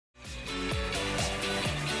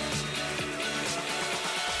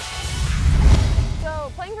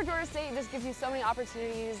for Georgia State just gives you so many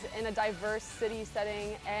opportunities in a diverse city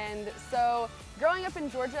setting, and so growing up in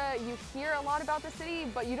Georgia, you hear a lot about the city,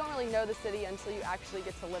 but you don't really know the city until you actually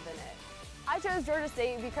get to live in it. I chose Georgia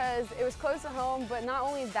State because it was close to home, but not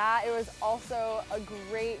only that, it was also a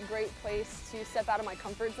great place to step out of my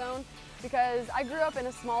comfort zone, because I grew up in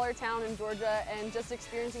a smaller town in Georgia, and just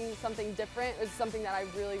experiencing something different was something that I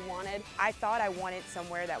really wanted. I thought I wanted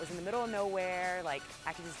somewhere that was in the middle of nowhere, like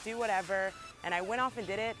I could just do whatever, and I went off and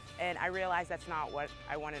did it, and I realized that's not what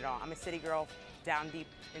I wanted at all. I'm a city girl down deep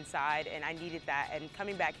inside, and I needed that, and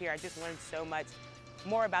coming back here, I just learned so much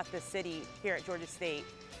more about the city here at Georgia State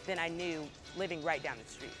than I knew living right down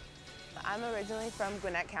the street. I'm originally from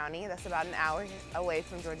Gwinnett County. That's about an hour away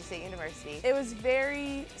from Georgia State University. It was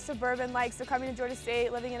very suburban-like, so coming to Georgia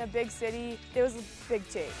State, living in a big city, it was a big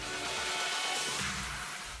change.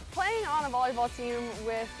 Playing on a volleyball team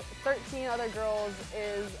with 13 other girls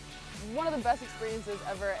is one of the best experiences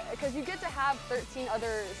ever, because you get to have 13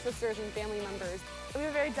 other sisters and family members. We have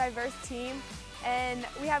a very diverse team, and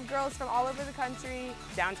we have girls from all over the country.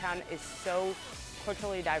 Downtown is so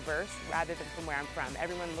culturally diverse rather than from where I'm from.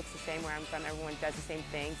 Everyone looks the same where I'm from, everyone does the same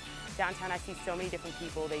things. Downtown I see so many different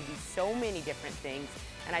people, they do so many different things,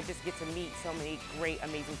 and I just get to meet so many great,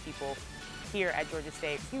 amazing people here at Georgia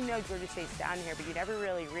State. You know Georgia State's down here, but you never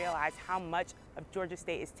really realize how much of Georgia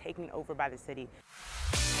State is taken over by the city.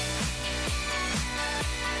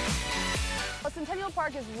 Well, Centennial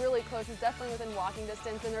Park is really close. It's definitely within walking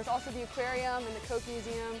distance, and there's also the aquarium and the Coke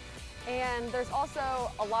Museum, and there's also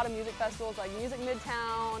a lot of music festivals like Music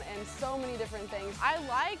Midtown and so many different things. I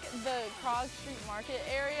like the Krog Street Market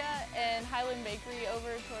area and Highland Bakery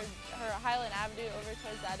over towards, or Highland Avenue over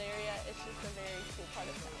towards that area. It's just a very cool part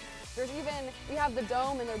of town. We have the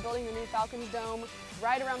Dome, and they're building the new Falcons Dome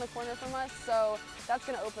right around the corner from us, so that's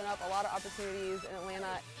going to open up a lot of opportunities in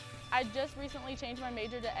Atlanta. I just recently changed my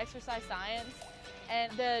major to exercise science, and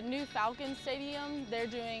the new Falcons Stadium, they're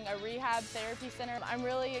doing a rehab therapy center. I'm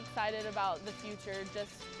really excited about the future,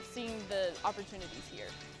 just seeing the opportunities here.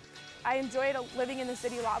 I enjoyed living in the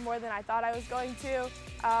city a lot more than I thought I was going to.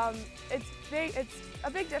 It's a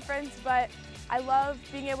big difference, but I love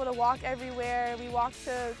being able to walk everywhere. We walk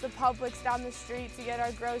to the Publix down the street to get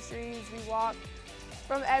our groceries. We walk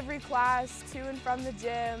from every class to and from the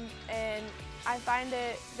gym, and I find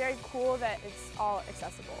it very cool that it's all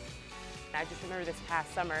accessible. I just remember this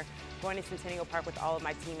past summer going to Centennial Park with all of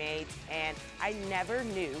my teammates, and I never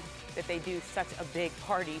knew that they do such a big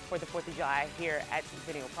party for the 4th of July here at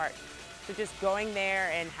Centennial Park. So just going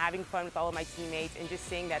there and having fun with all of my teammates and just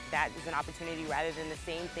seeing that that is an opportunity rather than the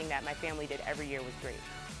same thing that my family did every year was great.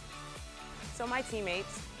 So my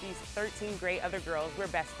teammates, these 13 great other girls, we're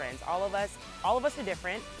best friends. All of us are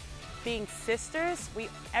different. Being sisters,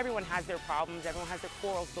 everyone has their problems, everyone has their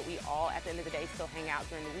quarrels, but we all, at the end of the day, still hang out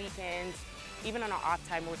during the weekends. Even on our off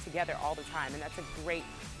time, we're together all the time, and that's a great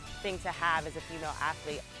thing to have as a female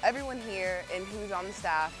athlete. Everyone here and who's on the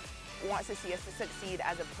staff wants to see us to succeed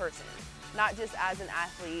as a person, not just as an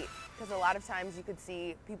athlete, because a lot of times you could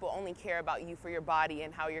see people only care about you for your body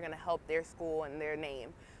and how you're going to help their school and their name,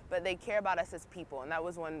 but they care about us as people, and that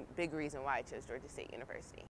was one big reason why I chose Georgia State University.